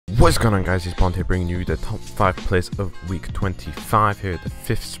What's going on, guys? It's Bond here, bringing you the top 5 plays of week 25. Here at the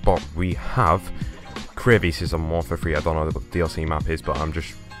 5th spot we have Cravey Season 1 for free. I don't know what the DLC map is, but I'm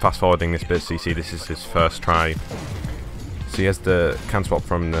just fast forwarding this bit so you see this is his first try. So he has the can swap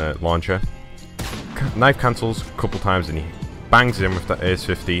from the launcher. Knife cancels a couple times and he bangs in with the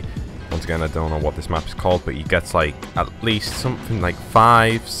AS50. Once again, I don't know what this map is called, but he gets like at least something like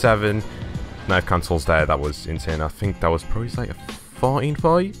 5, 7 knife cancels there. That was insane. I think that was probably like a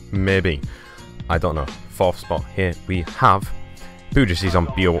 14-40? Maybe. I don't know. 4th spot here we have Boojas. He's on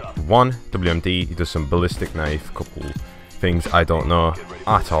BO1 WMD. He does some ballistic knife, a couple things I don't know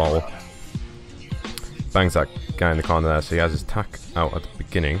at all. Bangs that guy in the corner there, so he has his tack out at the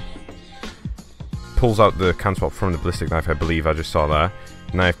beginning. Pulls out the can swap from the ballistic knife, I believe I just saw there.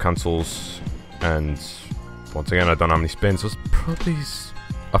 Knife cancels, and once again I don't know how many spins. So it's probably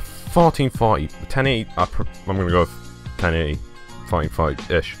a 14-40, 10-80. I'm gonna go with 10-80,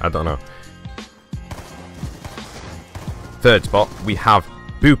 14-40-ish. I don't know. 3rd spot we have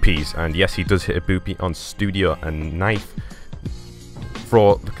Boopies, and yes, he does hit a boopie on studio and knife.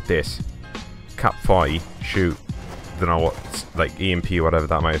 Throw. Look at this. Cap 40. Shoot. Don't know what, like EMP or whatever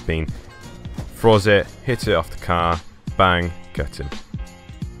that might have been. Throws it, hits it off the car, bang, gets him.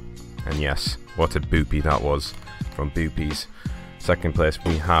 And yes, what a boopie that was from Boopies. 2nd place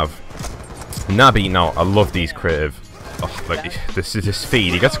we have Nabi. Now, I love these creative. Oh, like this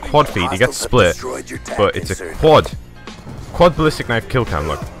feed. He gets a quad feed, he gets split, but it's a quad ballistic knife kill cam.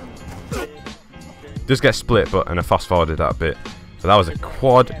 Look, does get split, but and I fast forwarded that a bit. But that was a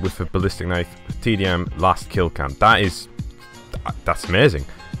quad with a ballistic knife TDM last kill cam. That's amazing.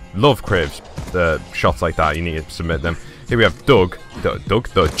 Love Craves, the shots like that. You need to submit them. Here we have Doug,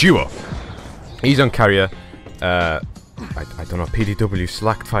 the duo. He's on carrier. I don't know, PDW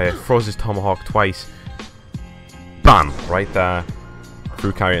slacked fire, throws his tomahawk twice. Bam! Right there.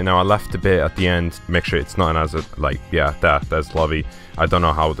 Through carrier. Now I left a bit at the end. Make sure it's not an as like, yeah, there's lobby. I don't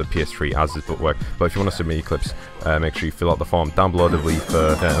know how the PS3 as is but work. But if you want to submit your clips, make sure you fill out the form down below. There'll be for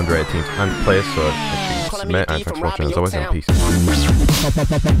under 18s and players. So make sure you submit. And thanks for watching as always, and peace.